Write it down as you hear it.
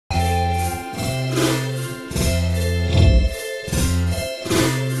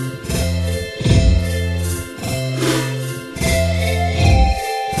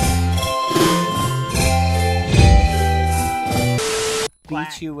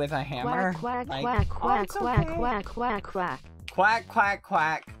hit you with a hammer? Quack, Like, quack, quack, it's quack, okay. quack, quack, quack. Quack, quack,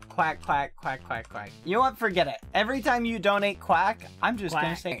 quack. Quack, quack, quack, quack, quack. You know what? Forget it. Every time you donate quack, I'm just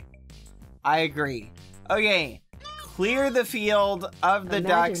gonna say, I agree. Okay, clear the field of the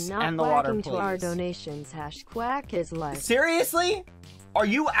ducks and the water, please. To our donations. #quack is life. Seriously? Are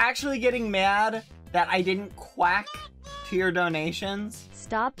you actually getting mad that I didn't quack to your donations?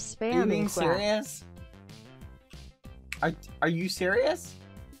 Stop spamming. Are you being quack. serious? Are you serious?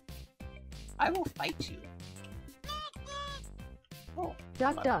 I will fight you. Oh,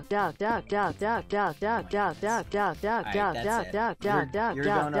 Duck, duck, duck, duck, duck, duck, duck, duck, duck, duck, duck, duck, duck, duck, duck, duck, duck, your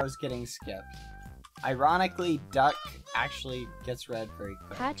duck. dono's getting skipped. Ironically, duck actually gets read very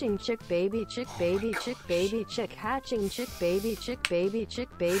quick. Hatching chick baby chick baby chick baby chick hatching chick baby chick baby chick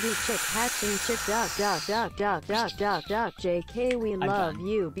baby chick hatching chick duck duck duck duck duck duck duck JK we love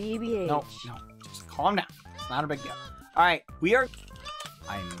you BBH. No, just calm down. It's not a big deal. All right, we are.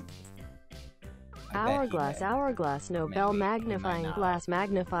 Hourglass, hourglass, Nobel, magnifying glass,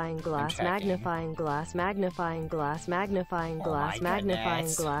 magnifying glass, magnifying glass, magnifying glass, magnifying glass, magnifying glass,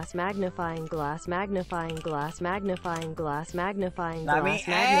 magnifying glass, magnifying glass, magnifying glass, magnifying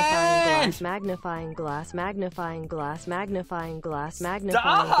glass, magnifying glass, magnifying glass, magnifying glass, magnifying glass,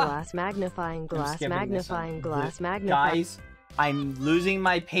 magnifying glass, magnifying glass, magnifying. Guys, I'm losing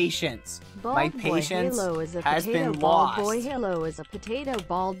my patience. My patience has been lost. lost. Bald boy halo is a potato.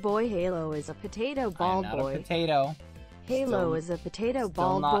 Bald boy halo is a potato. Bald boy. Potato. Halo is a potato.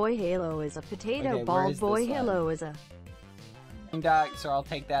 Bald boy halo is a potato. Bald boy halo is a. Duck, so I'll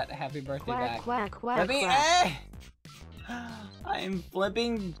take that. Happy birthday back. Quack, quack, Let me. I'm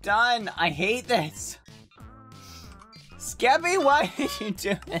flipping done. I hate this. Skeppy, why did you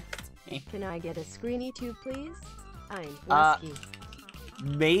do this to me? Can I get a screeny too, please? I'm whiskey.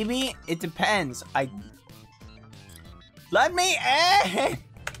 Maybe it depends. Let me in.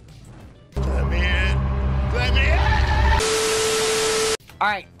 Let me in. Let me in. All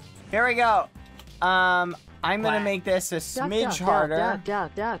right, here we go. I'm gonna make this a smidge harder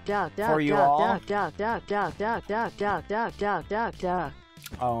for you all.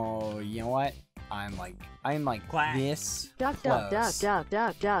 Oh, you know what? I'm like this close.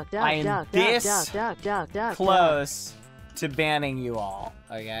 I am this close to banning you all.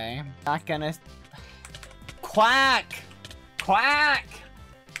 Okay, not gonna. Quack, quack,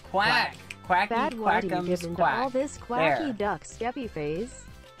 quack, quacky, quackums, quack. All this quacky duck skeppy phase.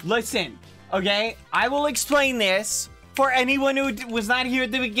 Listen, okay, I will explain this for anyone who was not here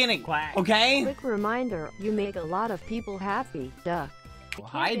at the beginning. Quack. Okay. Quick reminder: you make a lot of people happy. Duck. Well,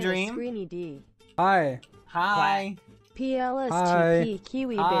 hi, Dream. Screeny D. Hi. Hi. PLSTP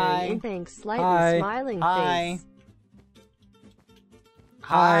Kiwi Berry and thanks slightly smiling face.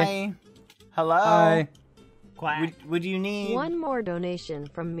 Hi. Hello. Hi. Would you need one more donation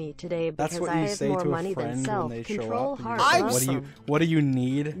from me today because That's what I you have say more to a money than friend self when they show control. up. Heart. What do you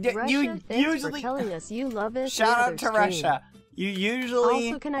need? Russia, you thanks usually for telling us you love us. Shout out to Russia. You usually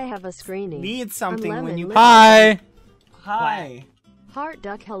also can I have a screening? Need something when you Hi. Hi. Heart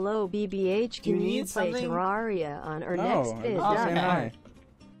duck hello BBH. Can you play Terraria on our next vid? Hi.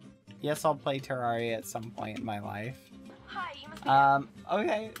 Yes, I'll play Terraria at some point in my life. Hi.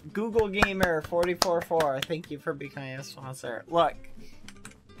 Okay. Google Gamer 444. Thank you for becoming a sponsor. Look.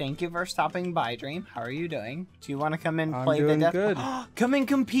 Thank you for stopping by, Dream. How are you doing? Do you want to come in and play the death? Good. Come and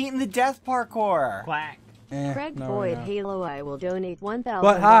compete in the death parkour. Quack. Craig Boyd Halo. I will donate $1,000.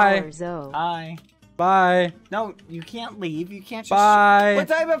 But hi. Hi. Bye. No, you can't leave. You can't just. Bye. What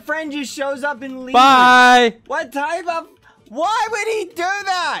type of friend just shows up and leaves? Bye. What type of? Why would he do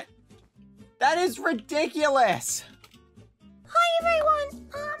that? That is ridiculous. Hi everyone.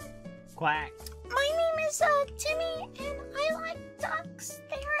 Quack. My name is Timmy, and I like ducks.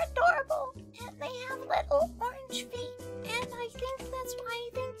 They are adorable, and they have little orange feet, and I think that's why I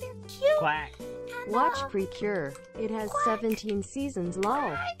think they're cute. Quack. And, Watch Precure. It has 17 seasons.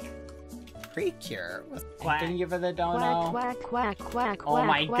 Lol. Precure. Thank you for the dono. Quack, quack, quack, quack. Oh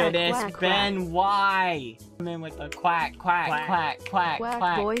my goodness, quack, Ben, quack. why? Come in with the quack, quack, quack, quack, Quack,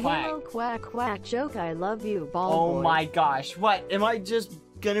 quack, boy, quack. hello, quack, quack, joke, I love you, bald boy. Oh my gosh, what? Am I just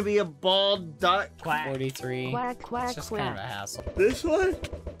gonna be a bald duck? Quack. 43. Quack, quack, it's just quack. kind of a hassle. This one?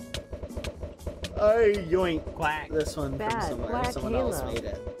 Oh, yoink. Quack. This one Bad from somewhere. quack Someone halo. else made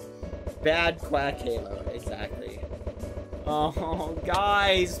it. Bad quack halo, exactly. Oh,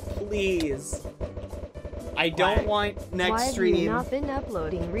 guys, please. I don't want next Why stream. have you not been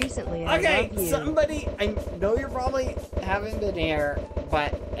uploading recently? Okay, I love you. somebody, I know you probably haven't been here,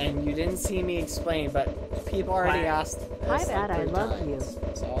 and you didn't see me explain, but people already asked. Hi, Bad, I love times, you.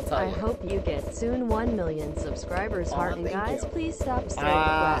 So I'll tell I you. hope you get soon 1 million subscribers, heart, and thank guys, you. please stop saying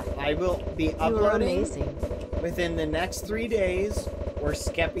quack. I will be You are uploading amazing. within the next 3 days, where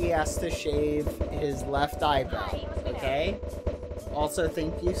Skeppy has to shave his left eyebrow. Okay. Also,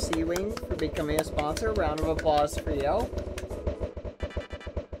 thank you, C-Wing, for becoming a sponsor. Round of applause for you.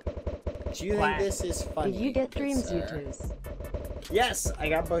 Do you think this is funny? Did you get Dreams, sir? you twos? Yes, I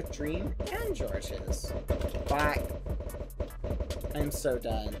got both Dream and George's. Quack. I'm so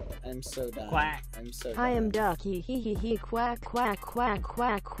done. I'm so done. Quack. I'm so done. I am Ducky. He quack quack quack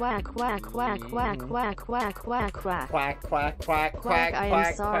quack quack quack quack quack quack quack quack quack. Quack, quack, quack, Quack, quack, I am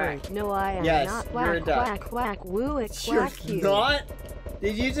quack, sorry. quack. No, I am Yes, not. you're a Quack, duck. quack, quack, woo it, You're quack you. not?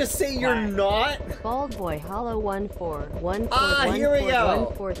 Did you just say you're not? badboyhalo 1414 Ah, here we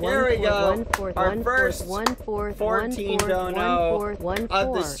go. Here we go. Our first 14 don't know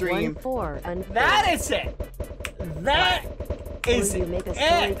of the stream. That is it. That is Will you make a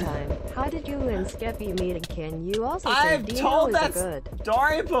story it. time? How did you and Skeppy meet, and can you also say I've Dino told is a that good?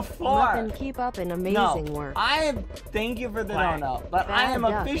 story before. And keep up an amazing work. I am. Thank you for the Quack. no-no, but I am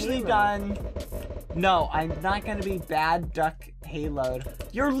Bad Duck officially Halo. done. No, I'm not gonna be bad duck haloed.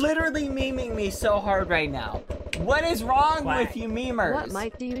 You're literally memeing me so hard right now. What is wrong Quack. with you memers? What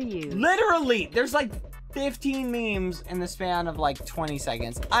mic do you use? Literally, there's like 15 memes in the span of like 20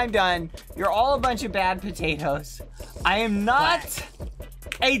 seconds. I'm done. You're all a bunch of bad potatoes. I am not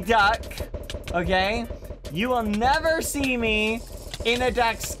a duck, okay? You will never see me in a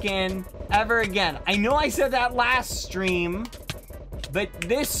duck skin ever again. I know I said that last stream, but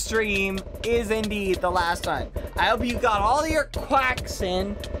this stream is indeed the last one. I hope you got all your quacks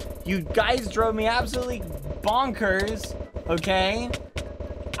in. You guys drove me absolutely bonkers, okay?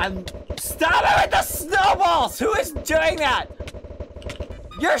 Stop it with the snowballs! Who is doing that?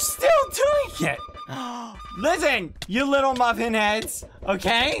 You're still doing it! Listen, you little muffin heads,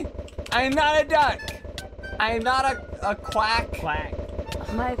 okay? I am not a duck. I am not a quack. Quack.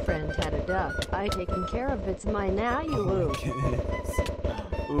 My friend had a duck. I taken care of it's mine now, you woo.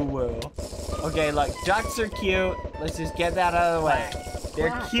 Ooh woo. Okay, look, ducks are cute. Let's just get that out of the way. They're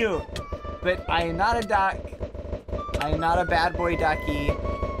Quack. cute. But I am not a duck. I am not a bad boy ducky.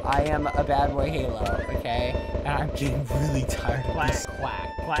 I am a bad boy halo, okay? And I'm getting really tired of this quack.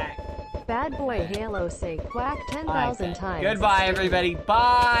 Quack. Bad boy Halo say quack 10,000 times. Goodbye, everybody.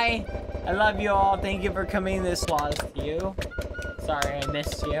 Bye. I love you all. Thank you for coming this was you. Sorry, I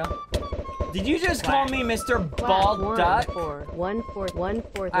missed you. Did you just call me Mr. Bald Duck?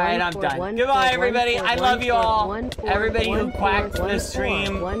 Alright, I'm done. Goodbye, everybody. I love you all. Everybody who quacked this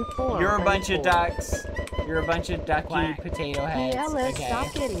stream, you're a bunch of ducks. You're a bunch of ducky potato heads. Yeah, let's Okay.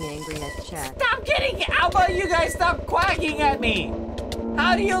 stop getting angry at chat. Stop getting. How about you guys stop quacking at me?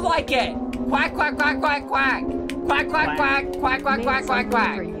 How do you like it? Quack, quack, quack, quack, quack. Quack, quack, quack, quack, quack, quack, quack,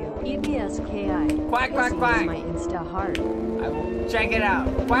 quack. For you. EBSKI. Quack, quack, This quack. is my Insta heart. I will check it out.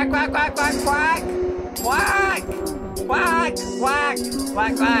 Quack, quack, quack, quack, quack. Quack. Quack, quack,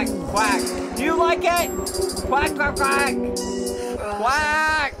 quack, quack, quack. Do you like it? Quack, quack, quack.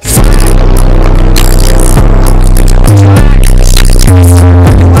 Quack.